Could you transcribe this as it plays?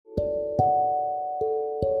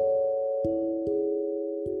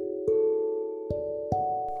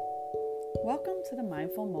Welcome to the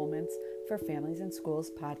Mindful Moments for Families and Schools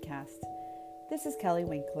podcast. This is Kelly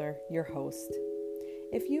Winkler, your host.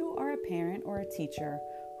 If you are a parent or a teacher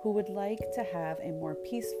who would like to have a more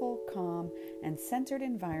peaceful, calm, and centered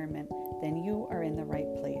environment, then you are in the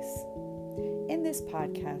right place. In this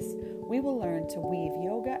podcast, we will learn to weave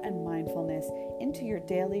yoga and mindfulness into your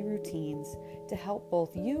daily routines to help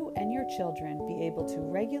both you and your children be able to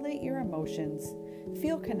regulate your emotions,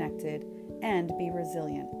 feel connected, and be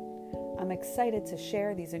resilient. I'm excited to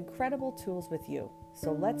share these incredible tools with you,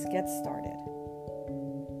 so let's get started.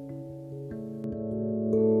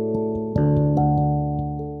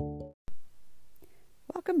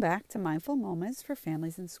 Welcome back to Mindful Moments for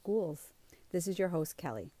Families and Schools. This is your host,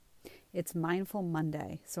 Kelly. It's Mindful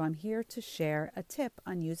Monday, so I'm here to share a tip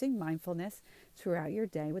on using mindfulness throughout your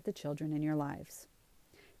day with the children in your lives.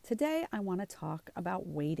 Today, I want to talk about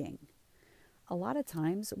waiting. A lot of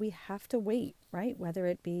times we have to wait, right? Whether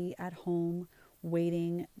it be at home,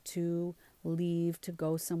 waiting to leave, to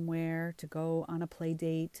go somewhere, to go on a play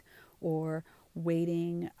date, or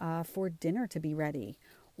waiting for dinner to be ready.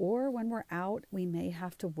 Or when we're out, we may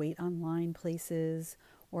have to wait online places,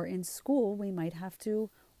 or in school, we might have to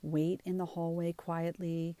wait in the hallway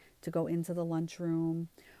quietly to go into the lunchroom.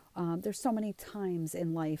 There's so many times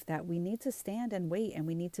in life that we need to stand and wait, and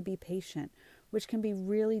we need to be patient, which can be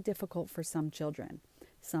really difficult for some children.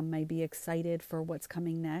 Some may be excited for what's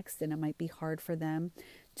coming next, and it might be hard for them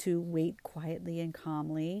to wait quietly and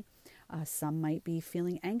calmly. Some might be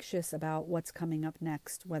feeling anxious about what's coming up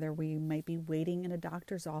next, whether we might be waiting in a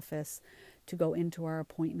doctor's office to go into our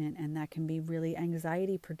appointment, and that can be really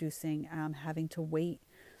anxiety producing, having to wait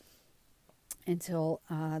until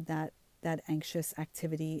that anxious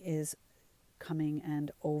activity is coming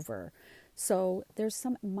and over. So there's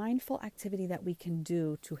some mindful activity that we can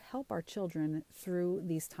do to help our children through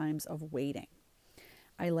these times of waiting.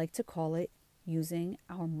 I like to call it using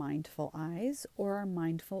our mindful eyes or our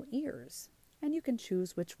mindful ears. And you can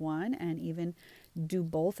choose which one and even do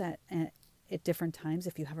both at different times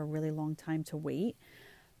if you have a really long time to wait.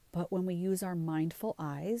 But when we use our mindful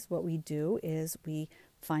eyes, what we do is we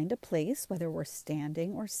find a place, whether we're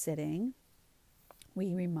standing or sitting.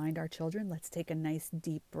 We remind our children, let's take a nice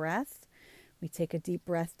deep breath. We take a deep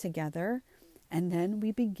breath together, and then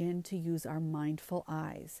we begin to use our mindful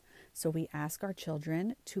eyes. So we ask our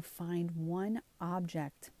children to find one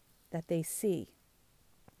object that they see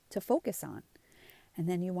to focus on. And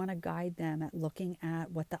then you want to guide them at looking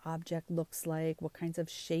at what the object looks like, what kinds of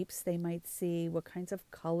shapes they might see, what kinds of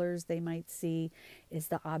colors they might see. Is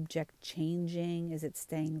the object changing? Is it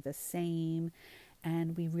staying the same?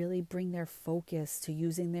 And we really bring their focus to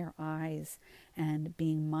using their eyes and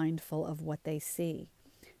being mindful of what they see.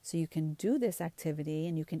 So you can do this activity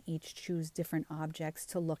and you can each choose different objects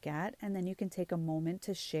to look at, and then you can take a moment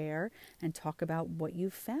to share and talk about what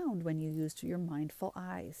you found when you used your mindful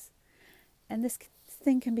eyes. And this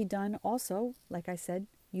thing can be done also, like I said,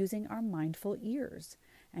 using our mindful ears.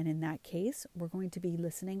 And in that case, we're going to be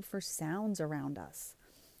listening for sounds around us.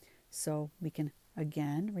 So we can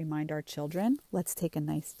again remind our children, let's take a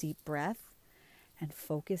nice deep breath and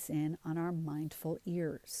focus in on our mindful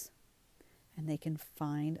ears. And they can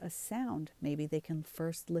find a sound. Maybe they can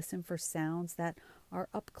first listen for sounds that are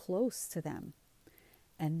up close to them.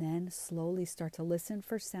 And then slowly start to listen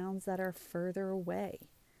for sounds that are further away.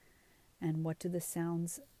 And what do the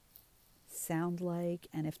sounds sound like?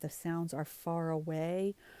 And if the sounds are far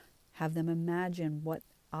away, have them imagine what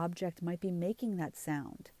object might be making that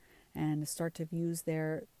sound, and start to use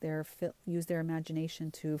their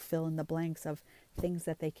imagination to fill in the blanks of things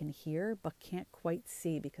that they can hear but can't quite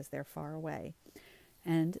see because they're far away.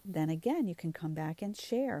 And then again, you can come back and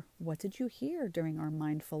share. What did you hear during our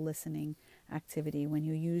mindful listening activity? When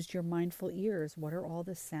you used your mindful ears, what are all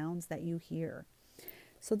the sounds that you hear?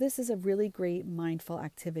 So this is a really great mindful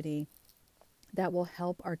activity that will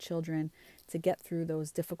help our children to get through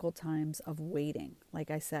those difficult times of waiting.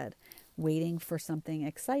 Like I said, waiting for something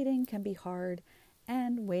exciting can be hard,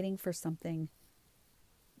 and waiting for something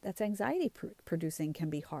that's anxiety producing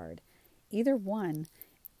can be hard. Either one,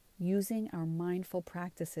 using our mindful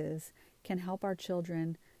practices can help our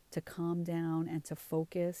children to calm down and to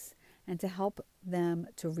focus and to help them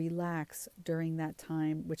to relax during that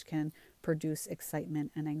time, which can produce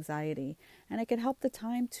excitement and anxiety. And it can help the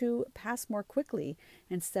time to pass more quickly.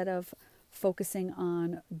 Instead of focusing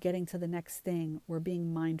on getting to the next thing, we're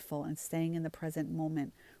being mindful and staying in the present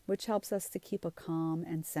moment, which helps us to keep a calm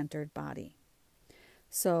and centered body.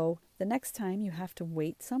 So the next time you have to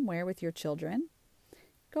wait somewhere with your children,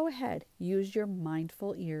 go ahead, use your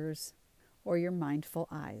mindful ears or your mindful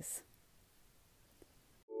eyes.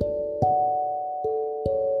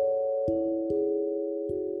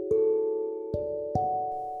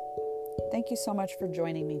 Thank you so much for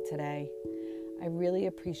joining me today. I really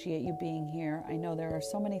appreciate you being here. I know there are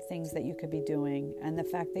so many things that you could be doing, and the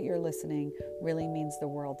fact that you're listening really means the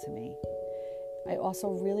world to me. I also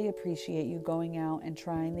really appreciate you going out and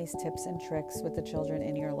trying these tips and tricks with the children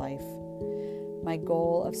in your life. My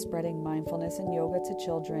goal of spreading mindfulness and yoga to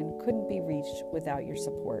children couldn't be reached without your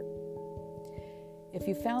support. If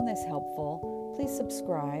you found this helpful, please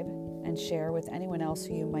subscribe and share with anyone else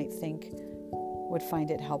who you might think would find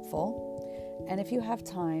it helpful. And if you have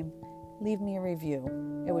time, leave me a review.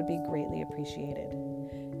 It would be greatly appreciated.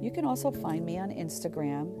 You can also find me on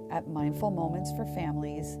Instagram at Mindful Moments for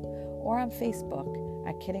Families or on Facebook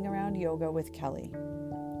at Kidding Around Yoga with Kelly.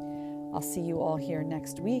 I'll see you all here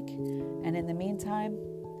next week. And in the meantime,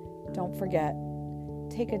 don't forget,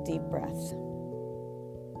 take a deep breath.